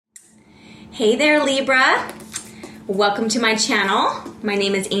Hey there, Libra. Welcome to my channel. My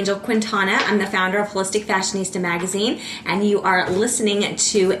name is Angel Quintana. I'm the founder of Holistic Fashionista magazine, and you are listening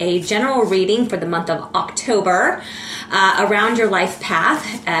to a general reading for the month of October around your life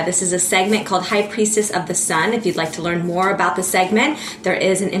path. This is a segment called High Priestess of the Sun. If you'd like to learn more about the segment, there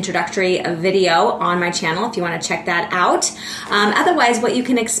is an introductory video on my channel if you want to check that out. Otherwise, what you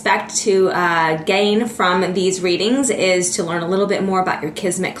can expect to gain from these readings is to learn a little bit more about your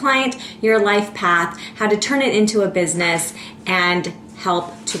Kismet client, your life path, how to turn it into a business, and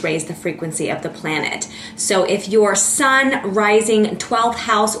help to raise the frequency of the planet. So if your sun, rising, 12th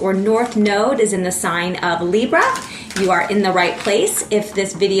house, or north node is in the sign of Libra, you are in the right place. If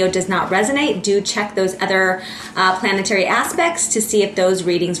this video does not resonate, do check those other planetary aspects to see if those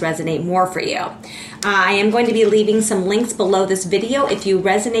readings resonate more for you. I am going to be leaving some links below this video. If you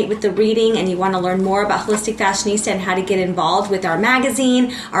resonate with the reading and you want to learn more about Holistic Fashionista and how to get involved with our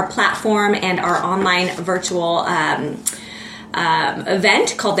magazine, our platform, and our online virtual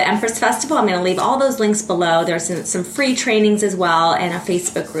event called the Empress Festival, I'm going to leave all those links below. There's some free trainings as well, and a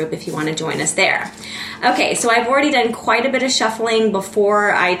Facebook group if you want to join us there. Okay, so I've already done quite a bit of shuffling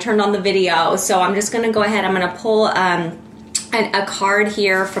before I turned on the video, so I'm just going to go ahead. I'm going to pull a card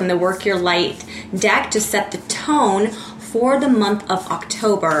here from the Work Your Light deck to set the tone for the month of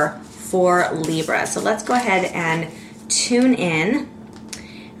October for Libra. So let's go ahead and tune in,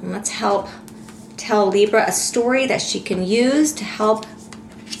 and let's help tell Libra a story that she can use to help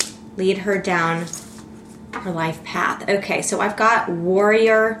lead her down her life path. Okay, so I've got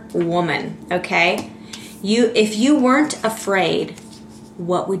Warrior Woman, okay? If you weren't afraid,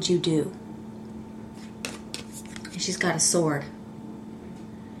 what would you do? And she's got a sword.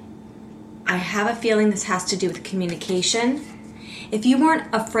 I have a feeling this has to do with communication. If you weren't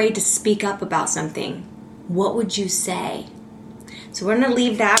afraid to speak up about something, what would you say? So we're going to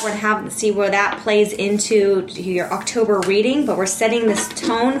leave that. We're going to see where that plays into your October reading, but we're setting this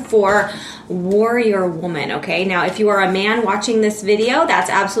tone for Warrior Woman, okay? Now, if you are a man watching this video, that's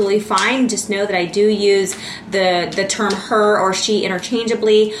absolutely fine. Just know that I do use the term her or she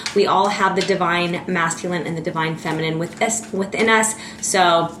interchangeably. We all have the divine masculine and the divine feminine within us.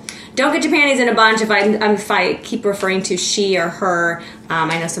 So don't get your panties in a bunch if I keep referring to she or her.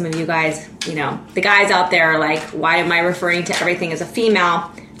 I know some of you guys, the guys out there are like, why am I referring to everything as a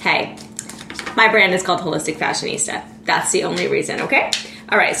female? Hey, my brand is called Holistic Fashionista. That's the only reason, okay?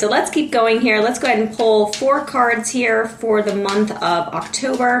 All right, so let's keep going here. Let's go ahead and pull 4 cards here for the month of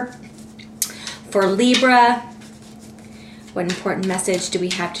October. For Libra, what important message do we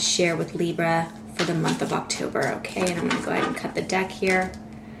have to share with Libra for the month of October? Okay, and I'm going to go ahead and cut the deck here.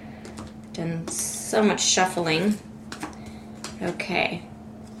 Done so much shuffling. Okay.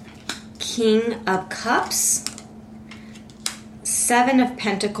 King of Cups, 7 of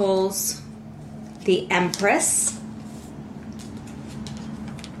Pentacles, the Empress,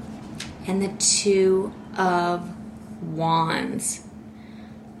 and the 2 of Wands.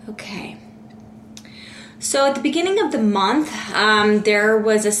 Okay. So at the beginning of the month, there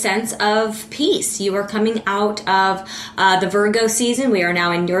was a sense of peace. You were coming out of the Virgo season. We are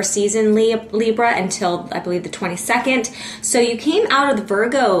now in your season, Libra, until I believe the 22nd. So you came out of the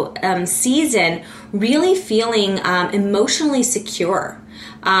Virgo season really feeling emotionally secure.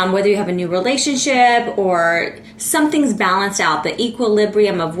 Whether you have a new relationship or something's balanced out, the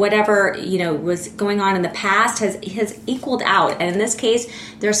equilibrium of whatever was going on in the past has equaled out. And in this case,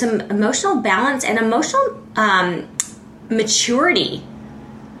 there's some emotional balance and emotional maturity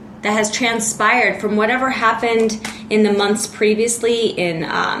that has transpired from whatever happened in the months previously in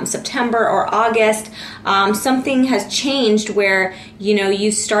September or August. Something has changed where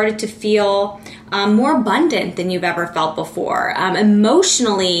you started to feel more abundant than you've ever felt before,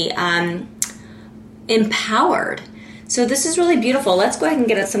 emotionally empowered. So this is really beautiful. Let's go ahead and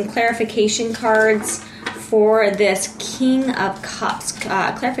get some clarification cards for this King of Cups.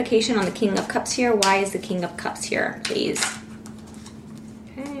 Clarification on the King of Cups here. Why is the King of Cups here, please?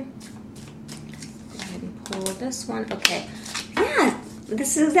 Okay. Go ahead and pull this one. Okay. Yeah.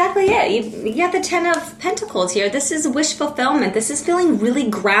 This is exactly it. You got the 10 of Pentacles here. This is wish fulfillment. This is feeling really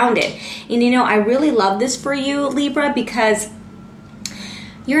grounded. And I really love this for you, Libra, because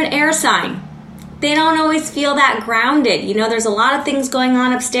you're an air sign. They don't always feel that grounded. There's a lot of things going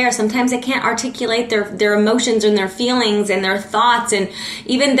on upstairs. Sometimes they can't articulate their emotions and their feelings and their thoughts and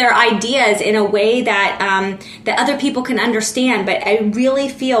even their ideas in a way that that other people can understand. But I really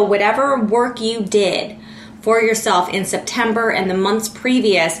feel whatever work you did for yourself in September and the months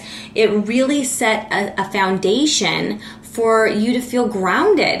previous, it really set a foundation for you to feel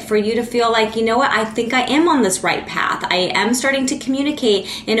grounded, for you to feel like, you know what, I think I am on this right path. I am starting to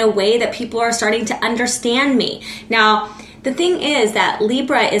communicate in a way that people are starting to understand me. Now, the thing is that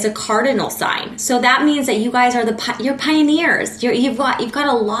Libra is a cardinal sign. So that means that you guys are you're pioneers. You've got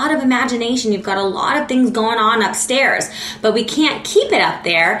a lot of imagination. You've got a lot of things going on upstairs, but we can't keep it up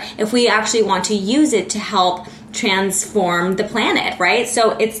there if we actually want to use it to help transform the planet, right?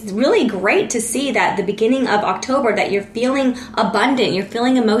 So it's really great to see that the beginning of October that you're feeling abundant, you're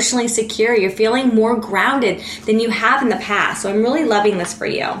feeling emotionally secure, you're feeling more grounded than you have in the past. So I'm really loving this for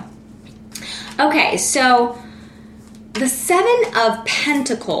you. Okay, so the Seven of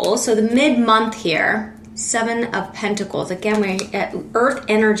Pentacles, so the mid-month here, Seven of Pentacles. Again, we're at Earth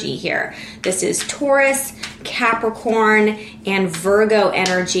energy here. This is Taurus, Capricorn, and Virgo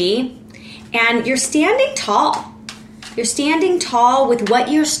energy. And you're standing tall. You're standing tall with what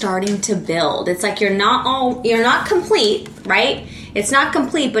you're starting to build. It's like you're not complete, right? It's not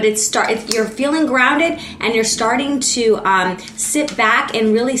complete, but you're feeling grounded, and you're starting to sit back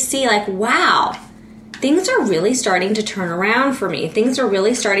and really see like, wow, things are really starting to turn around for me. Things are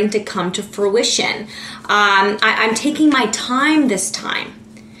really starting to come to fruition. I'm taking my time this time.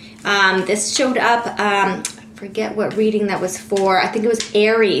 This showed up, forget what reading that was for. I think it was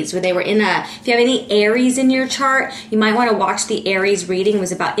Aries, where they were if you have any Aries in your chart, you might want to watch the Aries reading. It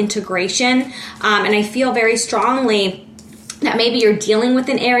was about integration. And I feel very strongly that maybe you're dealing with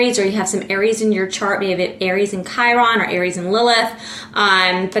an Aries, or you have some Aries in your chart, maybe Aries in Chiron or Aries in Lilith.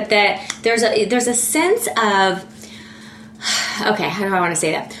 But that there's a sense of, okay, how do I want to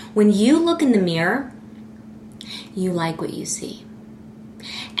say that? When you look in the mirror, you like what you see.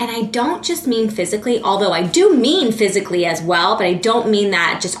 And I don't just mean physically, although I do mean physically as well, but I don't mean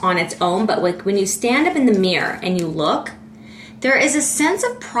that just on its own. But like when you stand up in the mirror and you look, there is a sense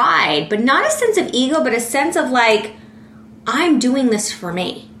of pride, but not a sense of ego, but a sense of like, I'm doing this for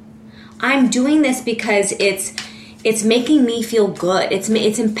me. I'm doing this because it's making me feel good. It's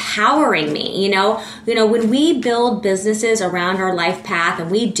empowering me. You know, when we build businesses around our life path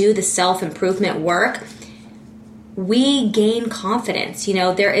and we do the self-improvement work, we gain confidence. You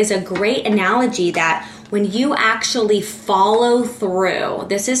know, there is a great analogy that when you actually follow through,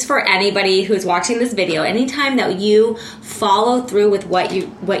 this is for anybody who's watching this video, anytime that you follow through with what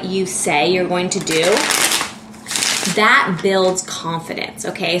you say you're going to do, that builds confidence,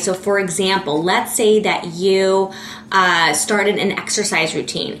 okay? So for example, let's say that you started an exercise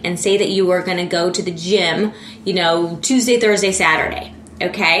routine and say that you were going to go to the gym, Tuesday, Thursday, Saturday,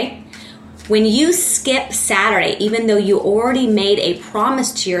 okay? When you skip Saturday, even though you already made a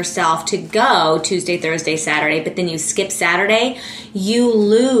promise to yourself to go Tuesday, Thursday, Saturday, but then you skip Saturday, you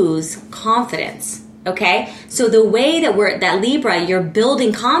lose confidence. Okay? So the way that Libra, you're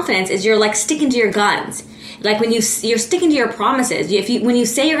building confidence is you're like sticking to your guns. Like when you're sticking to your promises. When you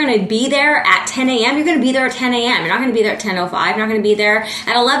say you're going to be there at 10 a.m., you're going to be there at 10 a.m. You're not going to be there at 10:05. You're not going to be there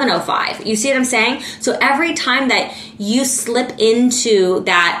at 11:05. You see what I'm saying? So every time that you slip into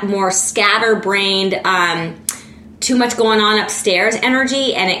that more scatterbrained, too much going on upstairs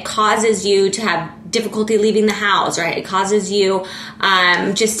energy, and it causes you to have difficulty leaving the house, right? It causes you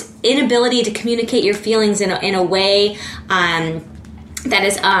just inability to communicate your feelings in a way that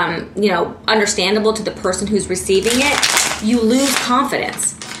is, understandable to the person who's receiving it, you lose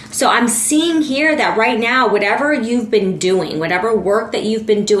confidence. So I'm seeing here that right now, whatever you've been doing, whatever work that you've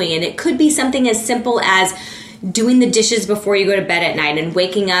been doing, and it could be something as simple as doing the dishes before you go to bed at night and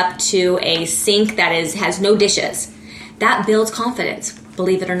waking up to a sink that has no dishes, that builds confidence,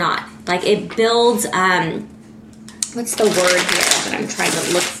 believe it or not. Like it builds, what's the word here that I'm trying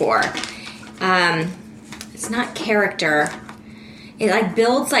to look for? It's not character. It like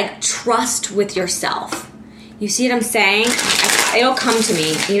builds like trust with yourself. You see what I'm saying? It'll come to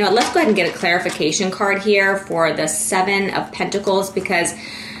me. Let's go ahead and get a clarification card here for the Seven of Pentacles, because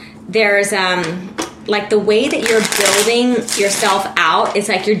there's like the way that you're building yourself out, it's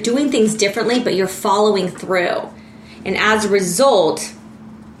like you're doing things differently, but you're following through. And as a result,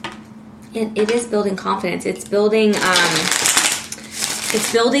 it is building confidence. It's building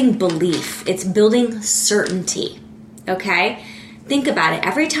belief. It's building certainty. Okay? Think about it.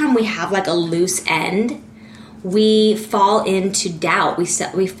 Every time we have like a loose end, we fall into doubt. We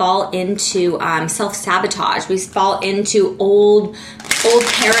fall into self-sabotage. We fall into old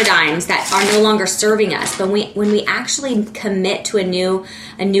paradigms that are no longer serving us. But when we actually commit to a new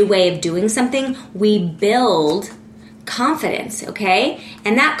way of doing something, we build confidence, okay?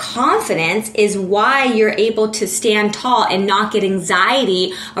 And that confidence is why you're able to stand tall and not get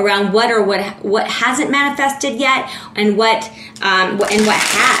anxiety around what hasn't manifested yet and what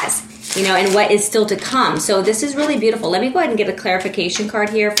has. and what is still to come. So this is really beautiful. Let me go ahead and get a clarification card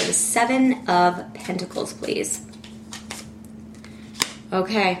here for the Seven of Pentacles, please.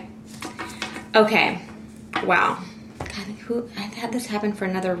 Okay. Wow. God, I've had this happen for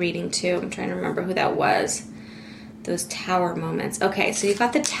another reading too. I'm trying to remember who that was. Those tower moments. Okay, so you've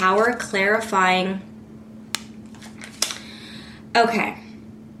got the Tower clarifying. Okay.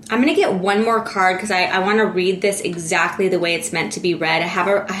 I'm going to get one more card because I want to read this exactly the way it's meant to be read. I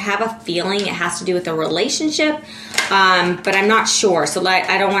have a feeling it has to do with a relationship, but I'm not sure. So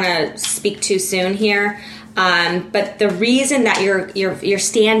I don't want to speak too soon here. But the reason that you're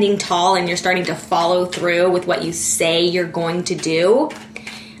standing tall and you're starting to follow through with what you say you're going to do,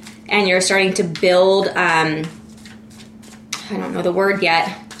 and you're starting to build, I don't know the word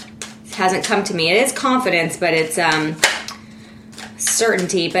yet. It hasn't come to me. It is confidence, but it's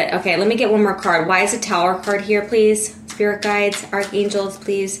certainty. But okay, let me get one more card. Why is a Tower card here, please? Spirit guides, archangels,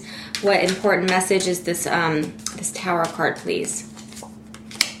 please. What important message is this this Tower card, please?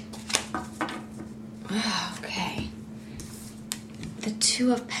 Okay. The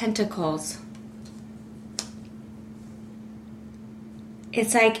Two of Pentacles.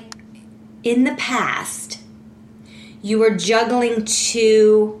 It's like in the past, you were juggling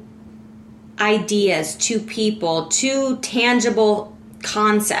two ideas, two people, two tangible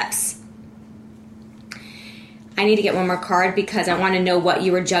concepts. I need to get one more card because I want to know what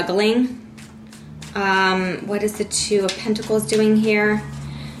you were juggling. What is the Two of Pentacles doing here?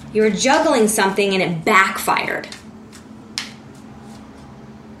 You were juggling something and it backfired.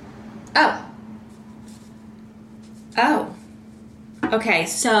 Oh. Okay,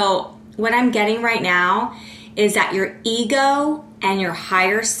 so what I'm getting right now is that your ego and your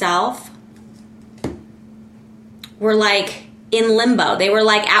higher self were like in limbo. They were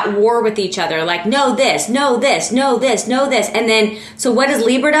like at war with each other. Like, no this, no this, no this, no this. And then, so what does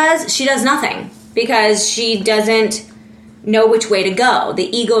Libra does? She does nothing because she doesn't know which way to go.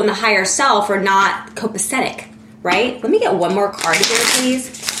 The ego and the higher self are not copacetic, right? Let me get one more card here, please.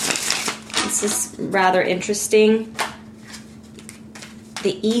 This is rather interesting.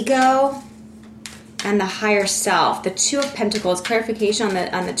 The ego and the higher self. The Two of Pentacles. Clarification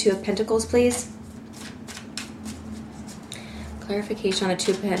on the Two of Pentacles, please. Clarification on the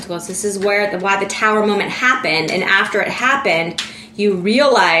Two of Pentacles. This is why the Tower moment happened, and after it happened, you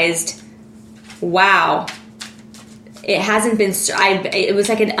realized, wow, it hasn't been. It was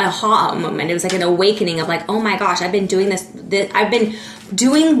like an aha moment. It was like an awakening of like, oh my gosh, I've been doing this. I've been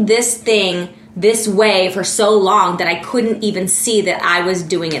doing this thing this way for so long that I couldn't even see that I was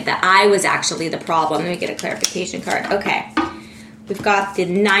doing it. That I was actually the problem. Let me get a clarification card. Okay, we've got the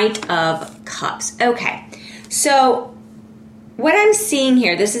Knight of Cups. Okay, so what I'm seeing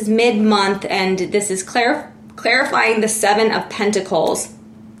here, this is mid-month, and this is clarifying the Seven of Pentacles,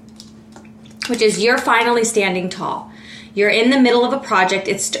 which is you're finally standing tall. You're in the middle of a project.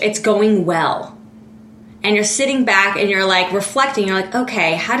 It's going well. And you're sitting back and you're like reflecting. You're like,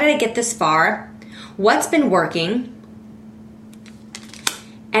 okay, how did I get this far? What's been working?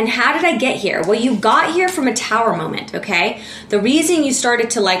 And how did I get here? Well, you got here from a Tower moment, okay? The reason you started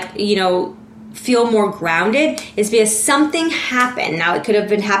to feel more grounded is because something happened. Now, it could have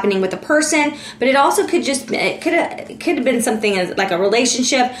been happening with a person, but it also could have been something like a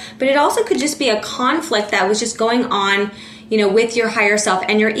relationship, but it also could just be a conflict that was just going on, with your higher self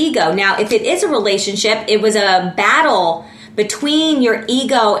and your ego. Now, if it is a relationship, it was a battle between your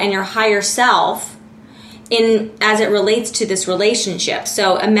ego and your higher self as it relates to this relationship.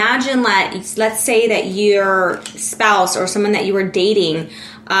 So imagine let's say that your spouse or someone that you were dating,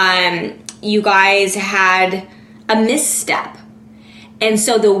 you guys had a misstep. And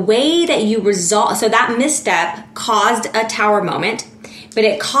so the way that you so that misstep caused a Tower moment, but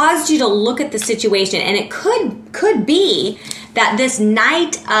it caused you to look at the situation. And it could be that this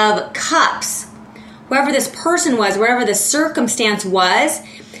Knight of Cups, whoever this person was, wherever the circumstance was,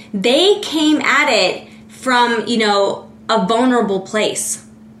 they came at it from, a vulnerable place.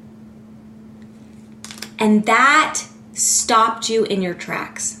 And that stopped you in your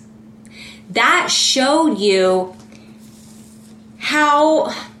tracks. That showed you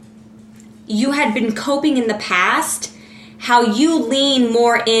how you had been coping in the past, how you lean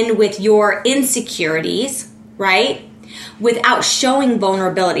more in with your insecurities, right? Without showing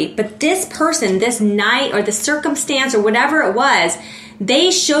vulnerability. But this person, this knight or the circumstance or whatever it was, they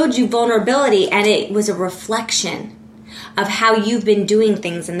showed you vulnerability, and it was a reflection of how you've been doing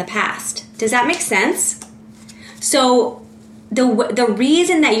things in the past. Does that make sense? So the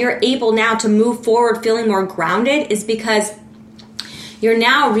reason that you're able now to move forward feeling more grounded is because you're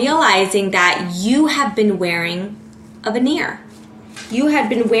now realizing that you have been wearing a veneer. you had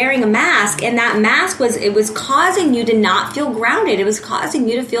been wearing a mask, and that mask was causing you to not feel grounded. It was causing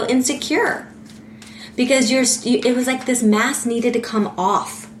you to feel insecure because it was like this mask needed to come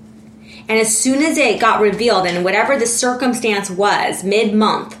off. And as soon as it got revealed, and whatever the circumstance was,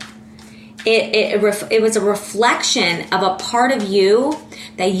 mid-month, it was a reflection of a part of you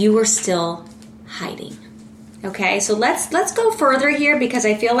that you were still hiding. Okay, so let's go further here, because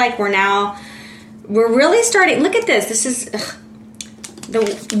I feel like we're really starting. Look at this. This is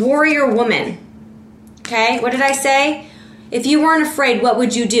the warrior woman. Okay, what did I say? If you weren't afraid, what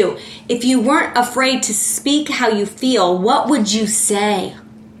would you do? If you weren't afraid to speak how you feel, what would you say?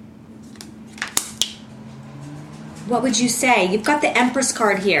 What would you say? You've got the Empress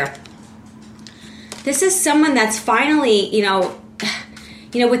card here. This is someone that's finally,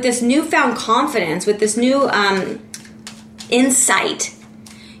 with this newfound confidence, with this new insight,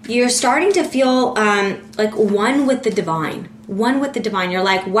 you're starting to feel like one with the divine. One with the divine. You're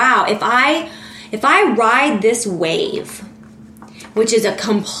like, wow, if I ride this wave, which is a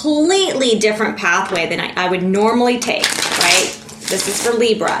completely different pathway than I would normally take, right? This is for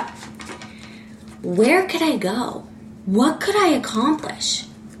Libra. Where could I go? What could I accomplish?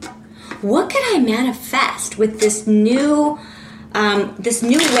 What could I manifest with this new way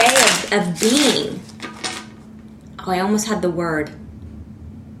of being? Oh, I almost had the word.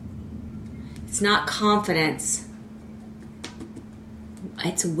 It's not confidence.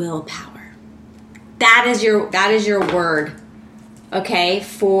 It's willpower. That is your word. Okay,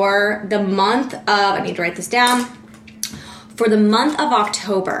 for the month of, I need to write this down. For the month of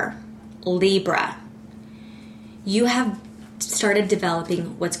October, Libra, you have started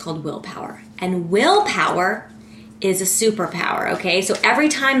developing what's called willpower. And willpower is a superpower, okay? So every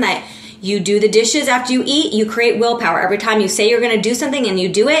time that you do the dishes after you eat, you create willpower. Every time you say you're going to do something and you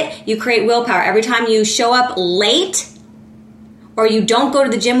do it, you create willpower. Every time you show up late or you don't go to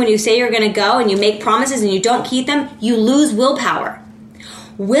the gym when you say you're going to go and you make promises and you don't keep them, you lose willpower.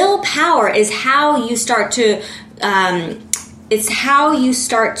 Willpower is how you start to,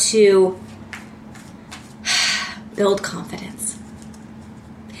 build confidence.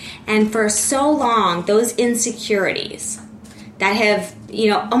 And for so long, those insecurities that have,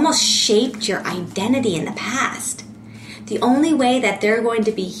 almost shaped your identity in the past, the only way that they're going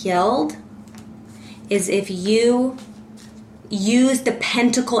to be healed is if you use the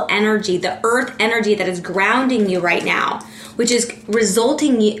pentacle energy, the earth energy that is grounding you right now, which is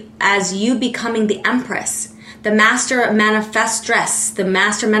resulting as you becoming the Empress, the master manifestress, the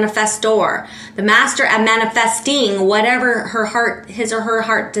master manifestor, the master at manifesting whatever his or her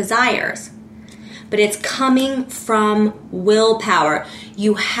heart desires. But it's coming from willpower.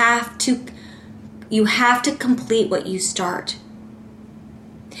 You have to complete what you start.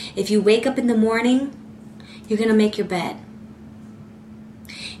 If you wake up in the morning, you're going to make your bed.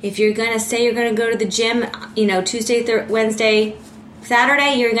 If you're going to say you're going to go to the gym, Tuesday, Wednesday,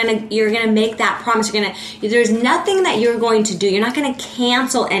 Saturday, you're gonna make that promise. There's nothing that you're going to do. You're not going to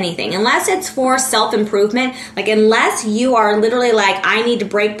cancel anything unless it's for self-improvement. Like unless you are literally like, I need to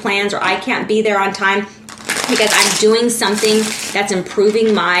break plans or I can't be there on time because I'm doing something that's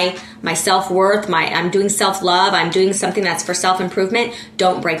improving my self-worth. I'm doing self-love. I'm doing something that's for self-improvement.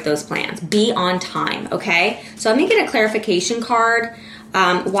 Don't break those plans. Be on time. Okay. So let me get a clarification card.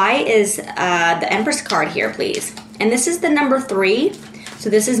 Why is the Empress card here, please? And this is the number 3.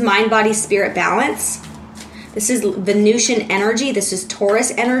 So this is mind, body, spirit balance. This is Venusian energy. This is Taurus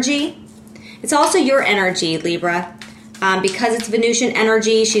energy. It's also your energy, Libra. Because it's Venusian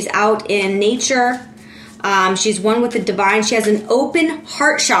energy, she's out in nature. She's one with the divine. She has an open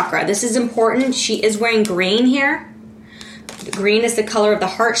heart chakra. This is important. She is wearing green here. Green is the color of the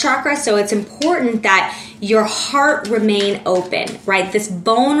heart chakra, so it's important that your heart remain open, right? This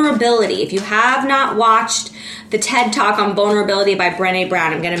vulnerability. If you have not watched the TED Talk on vulnerability by Brené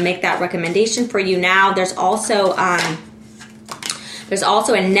Brown, I'm going to make that recommendation for you now. There's also a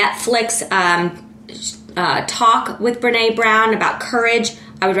Netflix talk with Brené Brown about courage.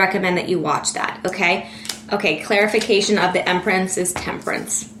 I would recommend that you watch that. Okay. Clarification of the Empress is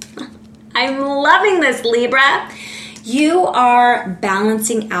temperance. I'm loving this, Libra. You are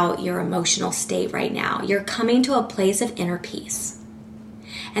balancing out your emotional state right now. You're coming to a place of inner peace.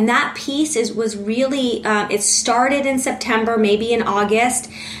 And that peace was really, it started in September, maybe in August,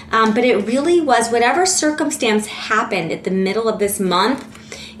 but it really was whatever circumstance happened at the middle of this month,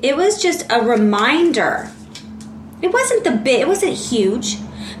 it was just a reminder. It wasn't huge,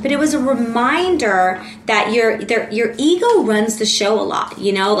 but it was a reminder that your ego runs the show a lot,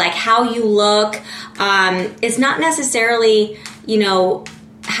 like how you look. It's not necessarily,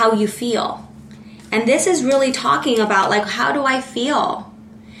 how you feel. And this is really talking about, like, how do I feel?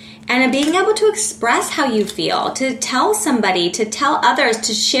 And being able to express how you feel, to tell somebody, to tell others,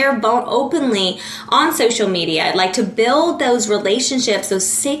 to share openly on social media, like to build those relationships, those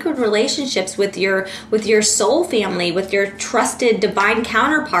sacred relationships with your soul family, with your trusted divine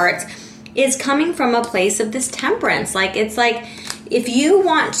counterparts, is coming from a place of this temperance. Like, it's like, if you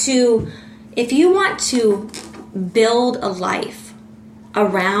want to build a life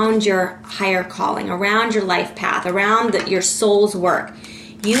around your higher calling, around your life path, around your soul's work,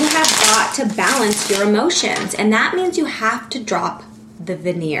 you have got to balance your emotions, and that means you have to drop the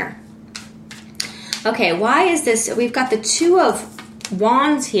veneer. Okay, why is this? We've got the Two of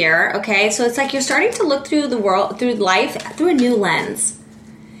Wands here, okay? So it's like you're starting to look through the world, through life, through a new lens.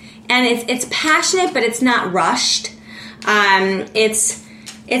 And it's passionate, but it's not rushed.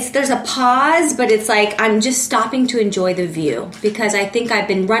 There's a pause, but it's like I'm just stopping to enjoy the view, because I think I've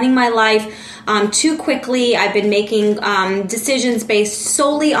been running my life too quickly. I've been making decisions based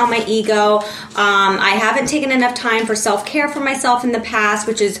solely on my ego. I haven't taken enough time for self-care for myself in the past,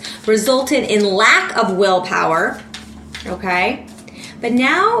 which has resulted in lack of willpower. Okay? But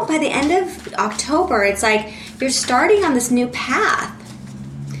now, by the end of October, it's like you're starting on this new path.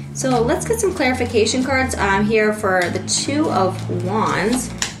 So let's get some clarification cards here for the Two of Wands.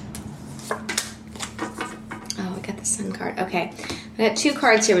 Oh, we got the Sun card. Okay. We got two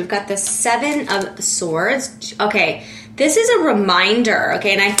cards here. We've got the Seven of Swords. Okay. This is a reminder,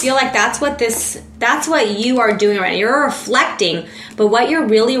 okay? And I feel like that's what you are doing right now. You're reflecting, but what you're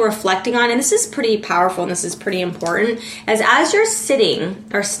really reflecting on, and this is pretty powerful and this is pretty important, as you're sitting,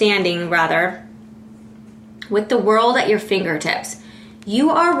 or standing rather, with the world at your fingertips,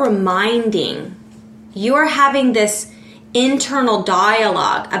 you are reminding, you are having this internal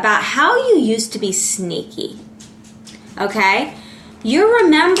dialogue about how you used to be sneaky, okay? You're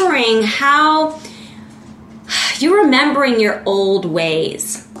remembering your old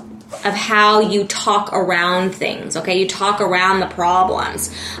ways of how you talk around things, okay? You talk around the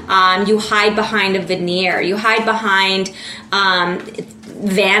problems. You hide behind a veneer. You hide behind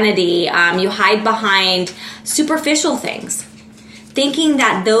vanity. You hide behind superficial things, thinking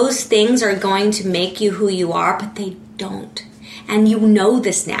that those things are going to make you who you are, but they don't. And you know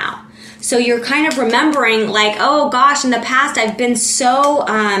this now. So you're kind of remembering, like, oh gosh, in the past I've been so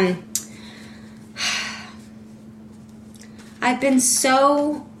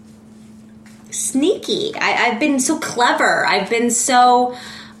sneaky. I've been so clever. I've been so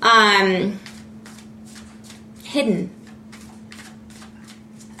hidden.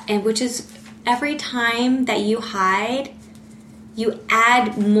 And which is, every time that you hide, you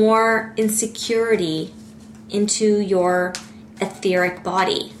add more insecurity into your etheric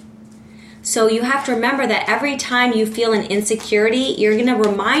body. So you have to remember that every time you feel an insecurity, you're going to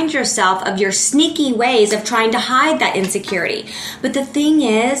remind yourself of your sneaky ways of trying to hide that insecurity. But the thing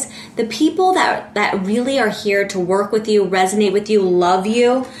is, the people that really are here to work with you, resonate with you, love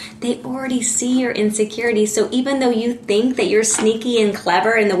you, they already see your insecurities. So even though you think that you're sneaky and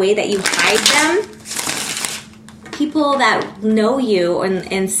clever in the way that you hide them, people that know you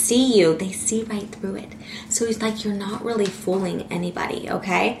and see you, they see right through it. So it's like you're not really fooling anybody,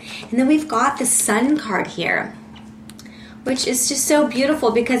 okay? And then we've got the Sun card here, which is just so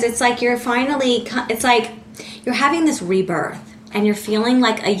beautiful, because it's like it's like you're having this rebirth and you're feeling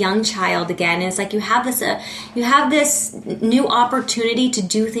like a young child again. And it's like you have this new opportunity to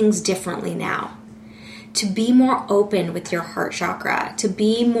do things differently now, to be more open with your heart chakra, to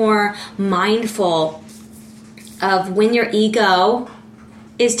be more mindful of when your ego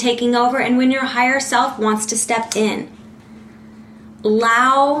is taking over and when your higher self wants to step in.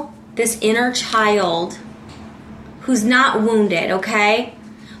 Allow this inner child who's not wounded, okay?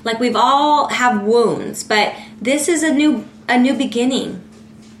 Like, we've all have wounds, but this is a new beginning.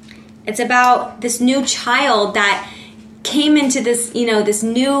 It's about this new child that came into this, this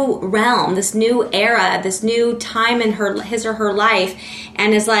new realm, this new era, this new time in his or her life,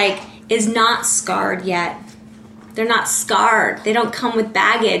 and is not scarred yet. They're not scarred. They don't come with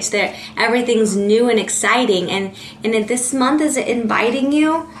baggage. Everything's new and exciting. And this month is inviting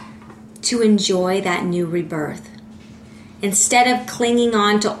you to enjoy that new rebirth. Instead of clinging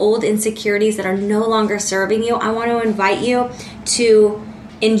on to old insecurities that are no longer serving you, I want to invite you to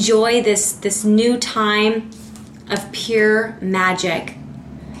enjoy this new time of pure magic.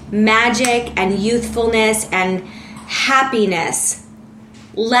 Magic and youthfulness and happiness.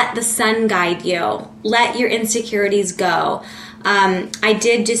 Let the sun guide you. Let your insecurities go. I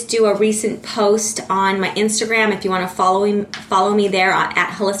did just do a recent post on my Instagram. If you want to follow me there at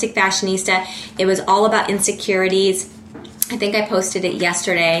Holistic Fashionista. It was all about insecurities. I think I posted it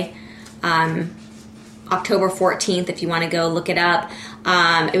yesterday. October 14th, if you want to go look it up.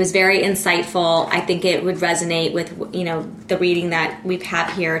 It was very insightful. I think it would resonate with, the reading that we've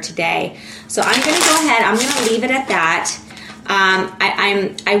had here today. So I'm going to go ahead. I'm going to leave it at that.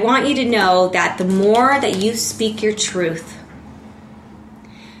 I want you to know that the more that you speak your truth,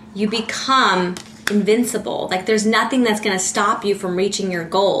 you become invincible. Like there's nothing that's going to stop you from reaching your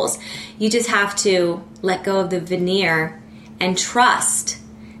goals. You just have to let go of the veneer and trust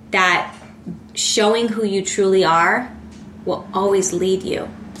that showing who you truly are will always lead you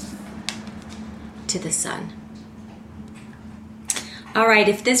to the sun. All right,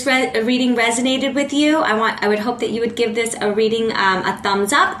 if this reading resonated with you, I would hope that you would give this a reading a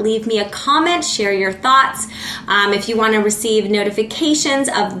thumbs up. Leave me a comment, share your thoughts. If you want to receive notifications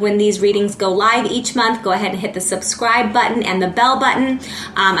of when these readings go live each month, go ahead and hit the subscribe button and the bell button.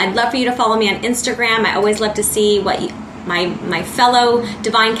 I'd love for you to follow me on Instagram. I always love to see what my fellow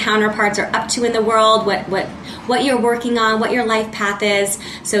divine counterparts are up to in the world, what you're working on, what your life path is.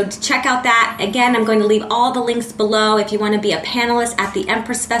 So check out that. Again, I'm going to leave all the links below if you want to be a panelist at the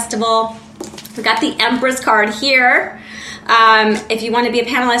Empress Festival. We got the Empress card here. If you want to be a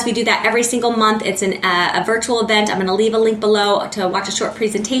panelist, we do that every single month. It's a virtual event. I'm going to leave a link below to watch a short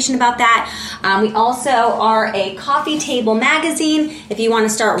presentation about that. We also are a coffee table magazine. If you want to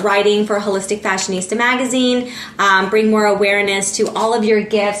start writing for Holistic Fashionista magazine, bring more awareness to all of your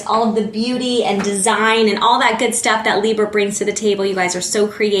gifts, all of the beauty and design and all that good stuff that Libra brings to the table. You guys are so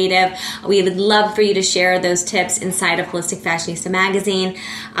creative. We would love for you to share those tips inside of Holistic Fashionista magazine.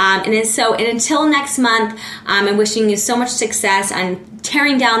 And until next month, I'm wishing you so much success on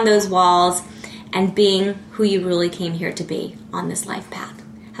tearing down those walls and being who you really came here to be on this life path.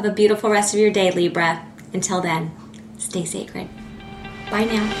 Have a beautiful rest of your day, Libra. Until then, stay sacred. Bye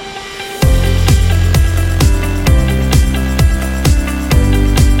now.